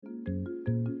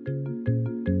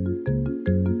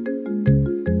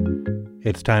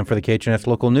It's time for the KHNS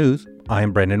Local News.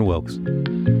 I'm Brendan Wilkes.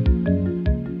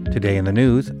 Today in the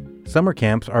news, summer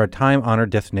camps are a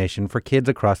time-honored destination for kids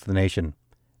across the nation.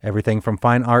 Everything from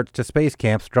fine arts to space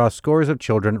camps draw scores of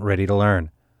children ready to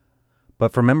learn.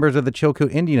 But for members of the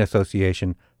Chilkoot Indian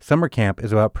Association, summer camp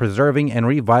is about preserving and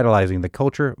revitalizing the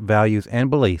culture, values, and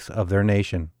beliefs of their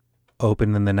nation.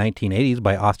 Opened in the 1980s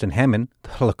by Austin Hammond, the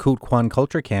Lakut Kwan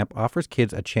Culture Camp offers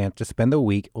kids a chance to spend the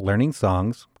week learning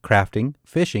songs, crafting,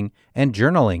 fishing, and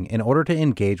journaling in order to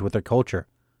engage with their culture.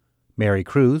 Mary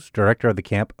Cruz, director of the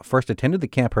camp, first attended the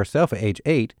camp herself at age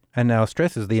 8 and now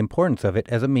stresses the importance of it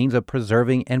as a means of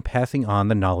preserving and passing on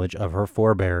the knowledge of her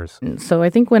forebears. So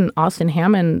I think when Austin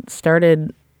Hammond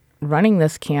started running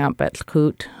this camp at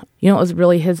Lakut, it was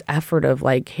really his effort of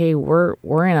like, hey,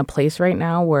 we're in a place right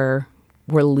now where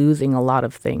we're losing a lot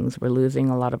of things. We're losing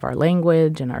a lot of our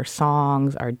language and our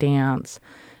songs, our dance,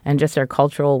 and just our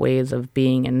cultural ways of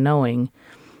being and knowing.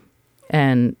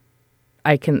 And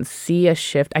I can see a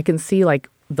shift. I can see like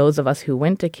those of us who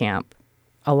went to camp,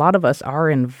 a lot of us are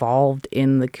involved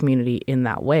in the community in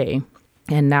that way.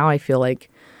 And now I feel like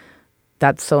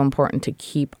that's so important to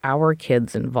keep our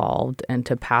kids involved and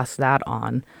to pass that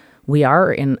on. We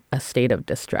are in a state of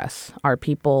distress. Our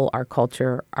people, our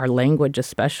culture, our language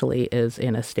especially is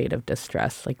in a state of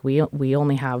distress. Like we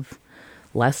only have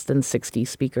less than 60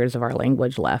 speakers of our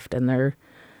language left, and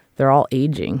they're all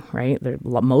aging, right?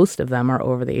 Most of them are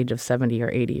over the age of 70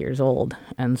 or 80 years old.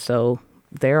 And so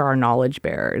they're our knowledge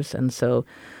bearers. And so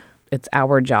it's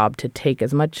our job to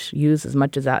use as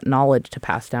much of that knowledge to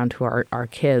pass down to our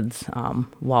kids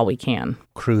while we can.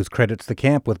 Cruz credits the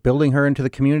camp with building her into the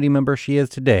community member she is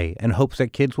today and hopes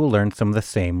that kids will learn some of the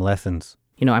same lessons.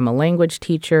 I'm a language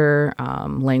teacher,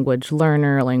 language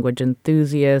learner, language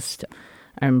enthusiast.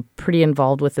 I'm pretty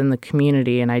involved within the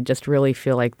community, and I just really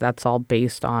feel like that's all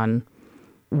based on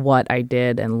what I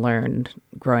did and learned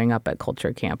growing up at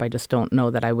Culture Camp. I just don't know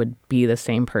that I would be the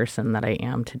same person that I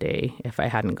am today if I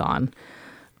hadn't gone.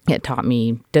 It taught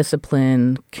me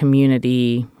discipline,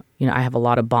 community. I have a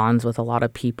lot of bonds with a lot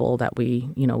of people that we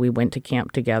went to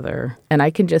camp together. And I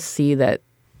can just see that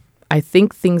I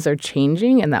think things are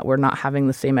changing and that we're not having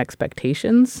the same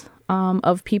expectations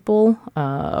of people,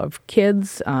 of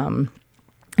kids. And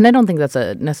I don't think that's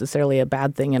necessarily a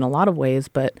bad thing in a lot of ways,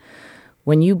 but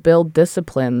when you build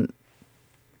discipline,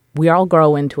 we all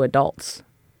grow into adults,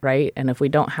 right? And if we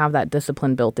don't have that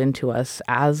discipline built into us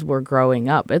as we're growing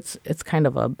up, it's kind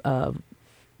of a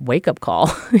wake-up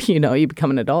call. You become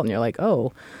an adult and you're like,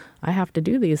 oh, I have to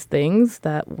do these things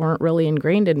that weren't really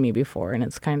ingrained in me before. And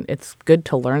it's good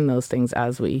to learn those things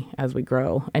as we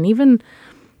grow. And even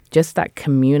just that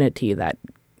community, that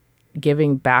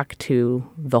giving back to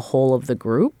the whole of the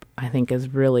group, I think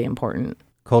is really important.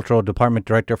 Cultural Department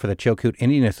Director for the Chilkoot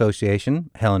Indian Association,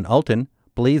 Helen Alton,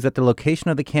 believes that the location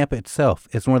of the camp itself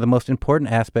is one of the most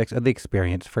important aspects of the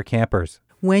experience for campers.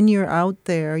 When you're out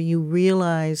there, you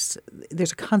realize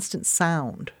there's a constant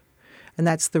sound, and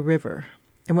that's the river.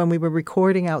 And when we were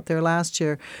recording out there last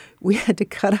year, we had to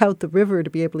cut out the river to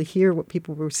be able to hear what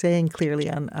people were saying clearly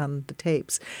on the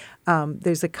tapes.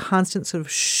 There's a constant sort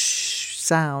of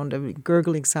sound, a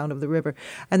gurgling sound of the river.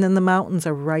 And then the mountains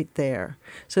are right there.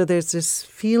 So there's this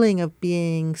feeling of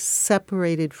being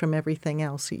separated from everything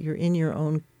else. You're in your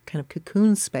own kind of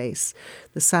cocoon space.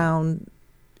 The sound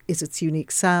is its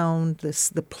unique sound.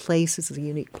 The place is a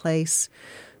unique place.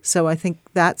 So I think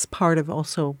that's part of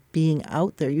also being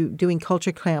out there. You doing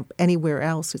culture camp anywhere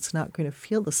else, it's not going to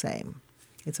feel the same.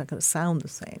 It's not going to sound the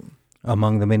same.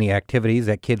 Among the many activities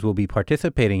that kids will be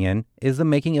participating in is the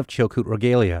making of Chilkoot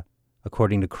regalia.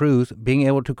 According to Cruz, being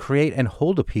able to create and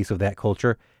hold a piece of that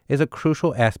culture is a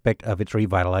crucial aspect of its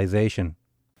revitalization.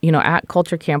 At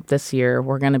Culture Camp this year,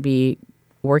 we're going to be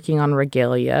working on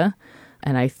regalia.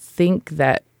 And I think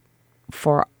that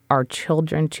for our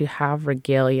children to have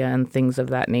regalia and things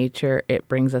of that nature, it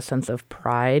brings a sense of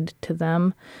pride to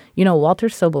them. Walter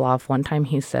Sobolov, one time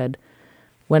he said,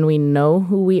 when we know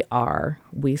who we are,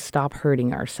 we stop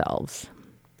hurting ourselves.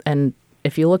 And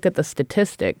if you look at the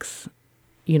statistics,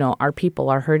 our people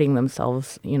are hurting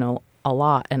themselves, a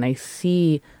lot. And I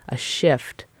see a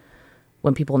shift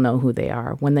when people know who they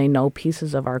are, when they know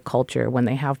pieces of our culture, when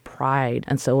they have pride.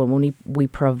 And so when we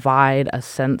provide a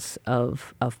sense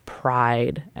of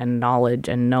pride and knowledge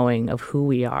and knowing of who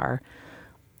we are,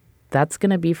 that's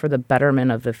going to be for the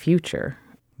betterment of the future.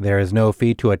 There is no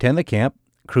fee to attend the camp.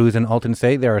 Cruz and Alton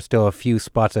say there are still a few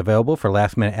spots available for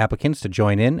last-minute applicants to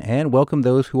join in and welcome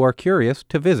those who are curious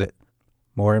to visit.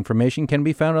 More information can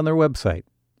be found on their website.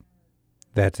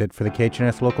 That's it for the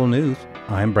KHNS Local News.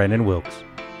 I'm Brendan Wilkes.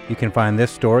 You can find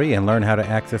this story and learn how to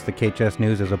access the KHNS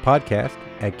News as a podcast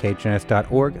at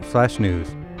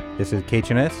khns.org/news. This is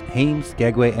KHNS, Haines,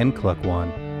 Skagway, and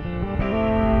Klukwan.